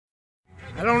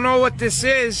I don't know what this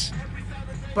is,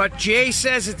 but Jay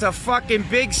says it's a fucking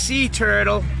big sea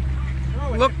turtle. No,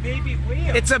 it's Look, a baby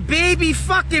wheel. It's a baby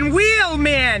fucking wheel,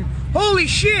 man. Holy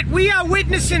shit, we are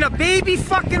witnessing a baby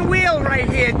fucking wheel right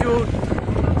here, dude.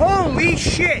 Holy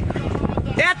shit.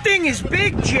 That thing is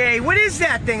big, Jay. What is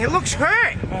that thing? It looks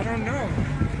hurt. I don't know.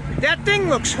 That thing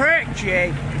looks hurt,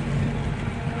 Jay.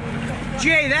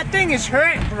 Jay, that thing is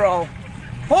hurt, bro.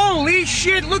 Holy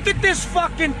shit, look at this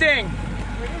fucking thing.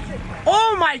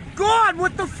 Oh my god,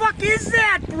 what the fuck is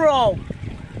that, bro?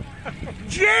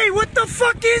 Jay, what the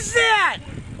fuck is that?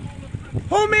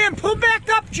 Oh man, pull back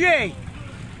up, Jay.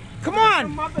 Come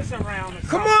on.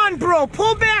 Come on, bro.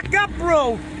 Pull back up,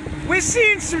 bro. We're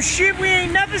seeing some shit we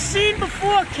ain't never seen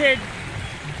before, kid.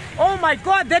 Oh my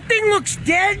god, that thing looks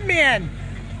dead, man.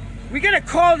 We gotta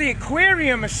call the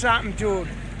aquarium or something, dude.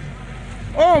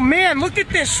 Oh man, look at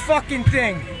this fucking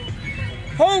thing.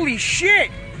 Holy shit.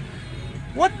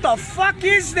 What the fuck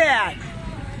is that?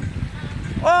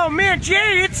 Oh man,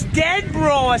 Jay, it's dead,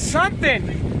 bro, or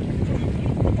something.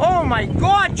 Oh my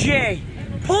god, Jay.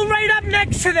 Pull right up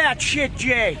next to that shit,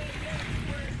 Jay.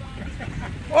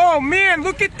 Oh man,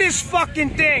 look at this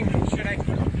fucking thing.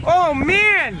 Oh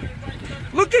man.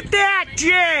 Look at that,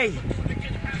 Jay.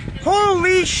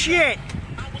 Holy shit.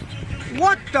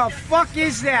 What the fuck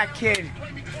is that, kid?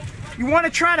 You want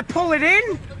to try to pull it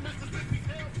in?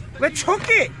 Let's hook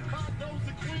it.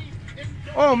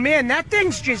 Oh man, that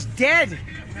thing's just dead.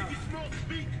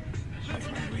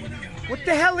 What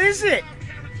the hell is it?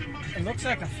 It looks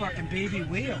like a fucking baby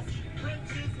wheel.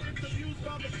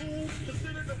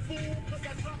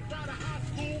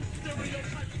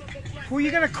 Who are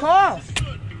you gonna call?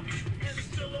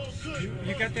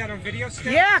 You got that on video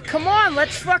still? Yeah, come on,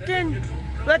 let's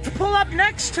pull up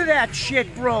next to that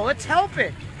shit, bro. Let's help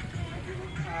it.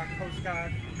 Coast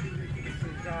Guard. This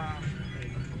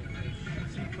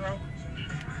is Sea Pro.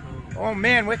 Oh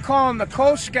man, we're calling the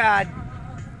Coast Guard.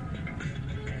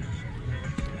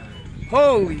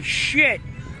 Holy shit.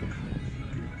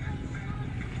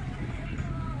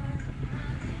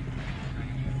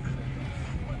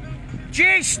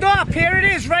 Jay, stop. Here it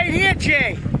is, right here,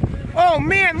 Jay. Oh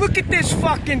man, look at this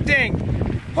fucking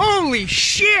thing. Holy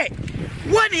shit.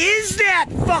 What is that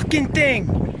fucking thing?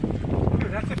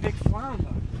 Dude, that's a big flounder.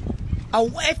 Oh,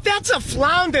 if that's a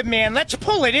flounder, man, let's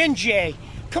pull it in, Jay.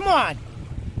 Come on.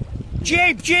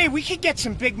 Jay, we could get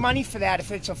some big money for that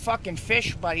if it's a fucking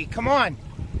fish, buddy. Come on.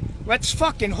 Let's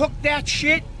fucking hook that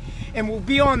shit and we'll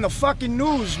be on the fucking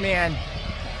news, man.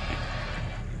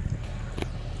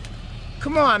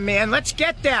 Come on, man. Let's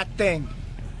get that thing.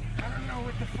 I don't know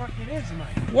what the fuck it is,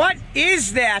 Mike. What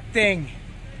is that thing?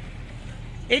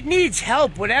 It needs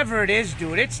help, whatever it is,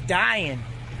 dude. It's dying.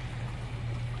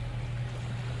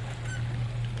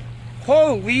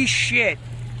 Holy shit.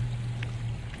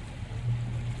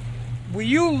 Will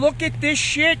you look at this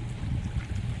shit?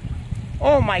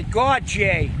 Oh my god,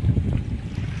 Jay.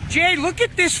 Jay, look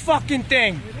at this fucking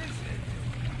thing. What is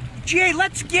it? Jay,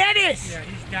 let's get it. Yeah,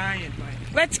 he's dying,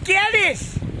 Mike. Let's get it.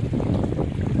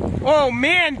 Oh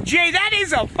man, Jay, that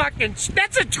is a fucking,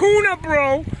 that's a tuna,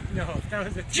 bro. No, that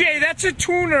was a Jay, that's a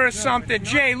tuna or something.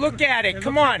 Jay, look at it.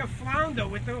 Come on. Like a flounder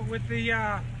with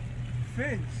the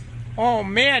fins. Oh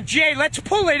man, Jay, let's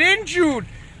pull it in, Jude.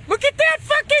 Look at that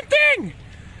fucking thing.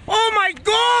 Oh my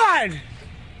god.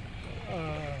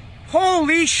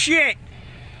 Holy shit.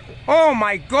 Oh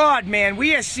my god, man.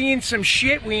 We are seeing some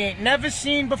shit we ain't never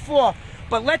seen before.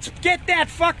 But let's get that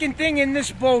fucking thing in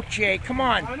this boat, Jay. Come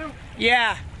on.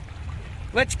 Yeah.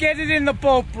 Let's get it in the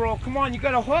boat, bro. Come on, you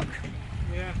got a hook?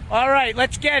 Yeah. All right,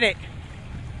 let's get it.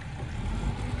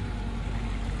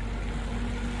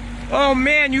 Oh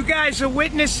man, you guys are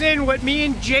witnessing what me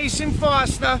and Jason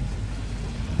Foster.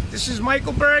 This is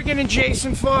Michael Bergen and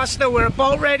Jason Foster. We're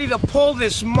about ready to pull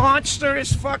this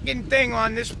monstrous fucking thing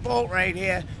on this boat right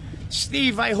here.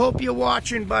 Steve, I hope you're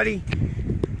watching, buddy.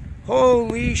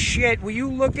 Holy shit, will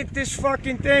you look at this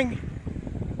fucking thing?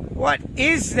 What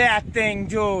is that thing,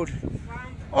 dude?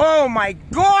 Oh my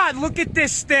god, look at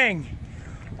this thing.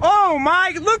 Oh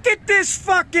my, look at this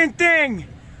fucking thing.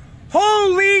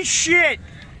 Holy shit.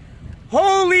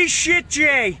 Holy shit,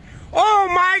 Jay. Oh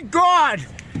my god.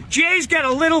 Jay's got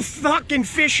a little fucking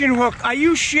fishing hook. Are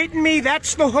you shitting me?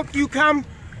 That's the hook you come?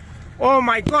 Oh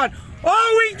my god.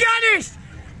 Oh, we got it.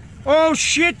 Oh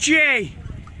shit, Jay.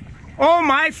 Oh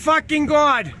my fucking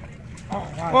god.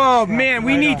 Oh man,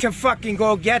 we need to fucking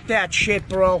go get that shit,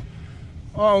 bro.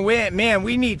 Oh man,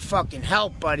 we need fucking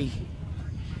help, buddy.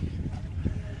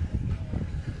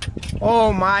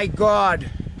 Oh my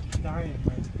god.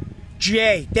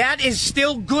 Jay, that is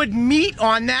still good meat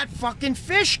on that fucking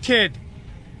fish, kid.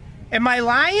 Am I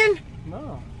lying?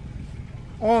 No.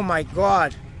 Oh my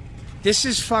God. This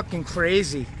is fucking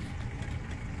crazy.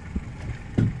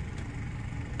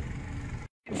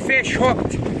 Fish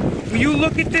hooked. Will you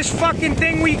look at this fucking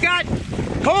thing we got?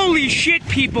 Holy shit,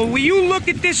 people. Will you look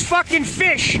at this fucking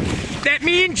fish that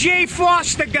me and Jay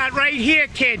Foster got right here,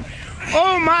 kid?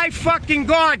 Oh my fucking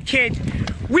God, kid.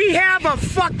 We have a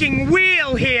fucking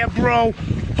whale here, bro.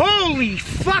 Holy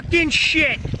fucking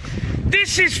shit.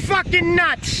 This is fucking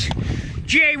nuts.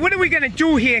 Jay, what are we gonna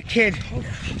do here, kid?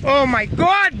 Oh my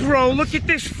God, bro. Look at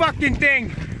this fucking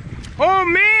thing. Oh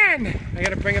man. I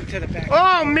gotta bring him to the back.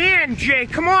 Oh man, Jay,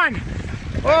 come on.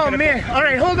 Oh man. All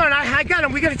right, hold on. I got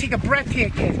him. We gotta take a breath here,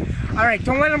 kid. All right,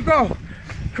 don't let him go.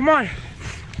 Come on.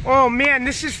 Oh man,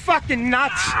 this is fucking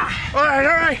nuts. All right,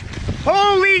 all right.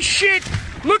 Holy shit.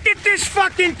 Look at this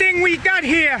fucking thing we got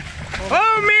here.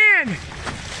 Oh man.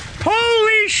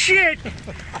 Holy shit.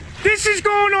 This is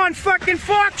going on fucking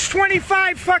Fox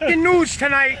 25 fucking news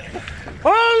tonight.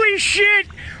 Holy shit.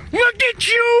 Look at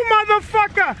you,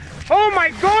 motherfucker. Oh my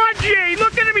God, Jay.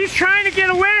 Look at him. He's trying to get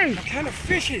away. What kind of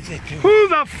fish is it, dude? Who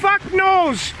the fuck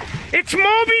knows? It's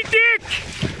Moby Dick.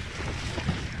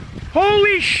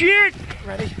 Holy shit.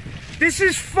 Ready? This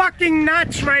is fucking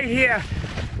nuts right here.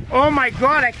 Oh my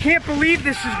God, I can't believe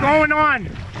this is going on.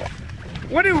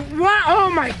 What? Oh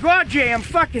my God, Jay, I'm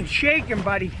fucking shaking,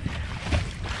 buddy.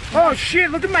 Oh shit,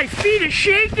 look at my feet, it's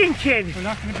shaking, kid. We're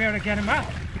not gonna be able to get him out.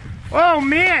 Oh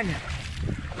man.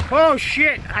 Oh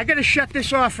shit, I gotta shut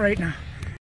this off right now.